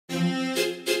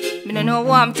don't know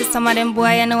warm to some of them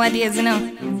boy nowadays, you know.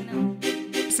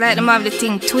 It's like them have the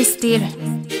thing twisted.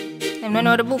 Them don't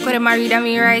know the book or them read and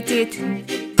me write it.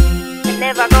 Me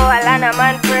never go Alana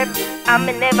man prep, and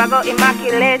me never go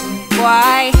immaculate.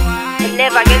 Why? Me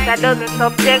never get a dozen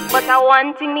subjects, but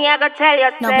one thing me I gotta tell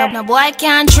you, No boy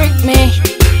can't trick me.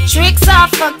 Tricks are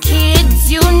for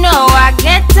kids, you know I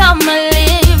get to me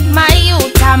live. My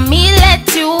youth and me let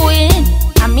you win.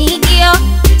 Amigio,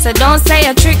 so don't say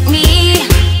you trick me.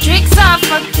 Tricks are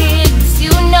for kids, you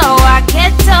know I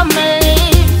get to me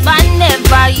live. I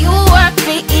never you work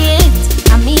for it.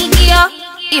 Amigio,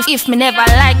 if me never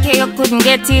like you, you couldn't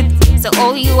get it. So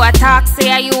all you attack,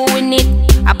 say you win it.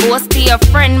 I boast to your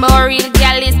friend, but real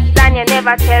gal is. And you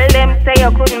never tell them, say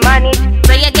you couldn't manage.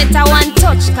 So you get a one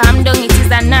touch, calm down, it is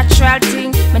a natural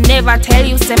thing. Me never tell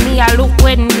you, say me a look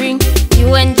wedding ring. You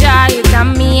enjoy it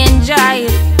and me enjoy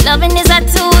it. Loving is a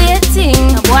two-way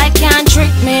thing, a boy can't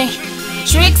trick me.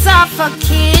 Tricks are for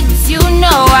kids, you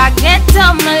know I get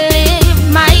to me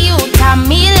live. My youth and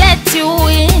me let you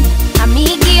win.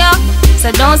 Amigio,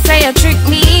 so don't say you trick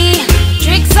me.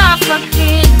 Tricks are for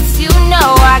kids, you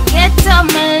know I get to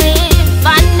me live.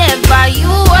 I never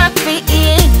you work for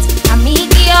it.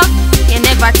 Amigio, you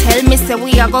never tell me say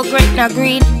we a go great na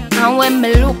green. And when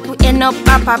me look we end up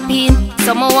a popping.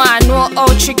 So me wanna know how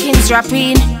trickings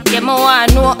dropping. Yeah, me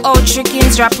wanna know how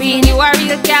trickings dropping. You a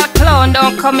real gal clown,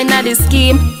 don't come in the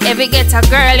scheme. Every get a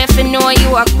girl if you know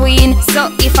you a queen. So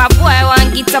if a boy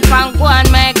want get up and go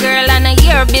on my girl and a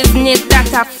your business that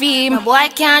a theme. A boy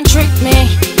can't trick me.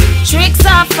 Tricks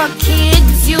are for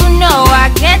kids, you know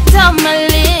I get to me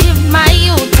live. My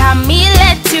youth and me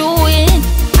let you win.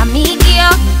 Amigio,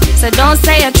 so don't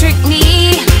say you trick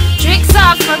me. Tricks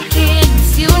are for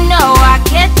kids, you know I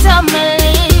get to me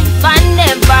live. I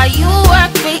never you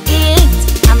work for it.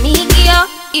 Amigio,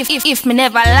 if me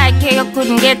never like you, you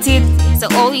couldn't get it. So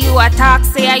all you attack,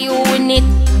 say you win it.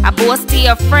 I boast to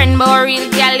your friend, but real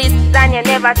gal is. And you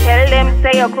never tell them,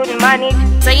 say you couldn't manage.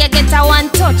 So you get a one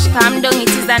touch, calm down, it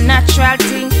is a natural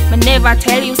thing. Me never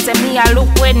tell you, say me a look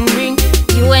wedding ring.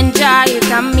 You enjoy it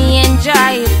and me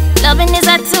enjoy it. Loving is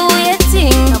a two-way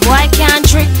thing, a boy can't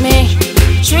trick me.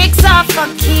 Tricks are for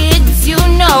kids, you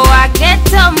know I get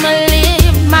to me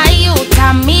live. My youth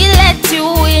and me let you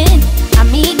win.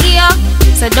 Amigio,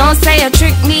 so don't say you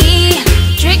trick me.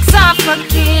 Tricks are for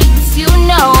kids, you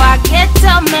know I get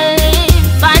to me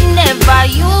live. I never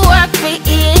you work for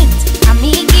it.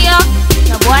 Amigio,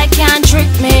 no boy can't trick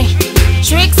me.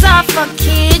 Tricks are for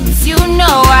kids, you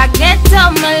know I get to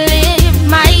me live.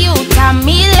 My youth and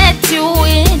me let you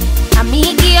win.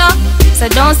 Amigio, so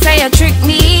don't say you trick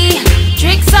me.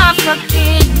 Tricks are for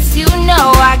kids, you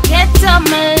know I get to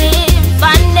me live.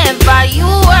 I never you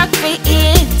work for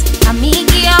it.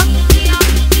 Amigio,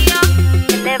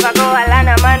 Me never go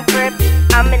Alana man prep,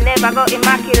 and me never go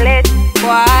immaculate.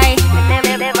 why?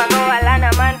 Me never go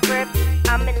Alana man prep,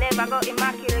 and me never go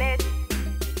immaculate.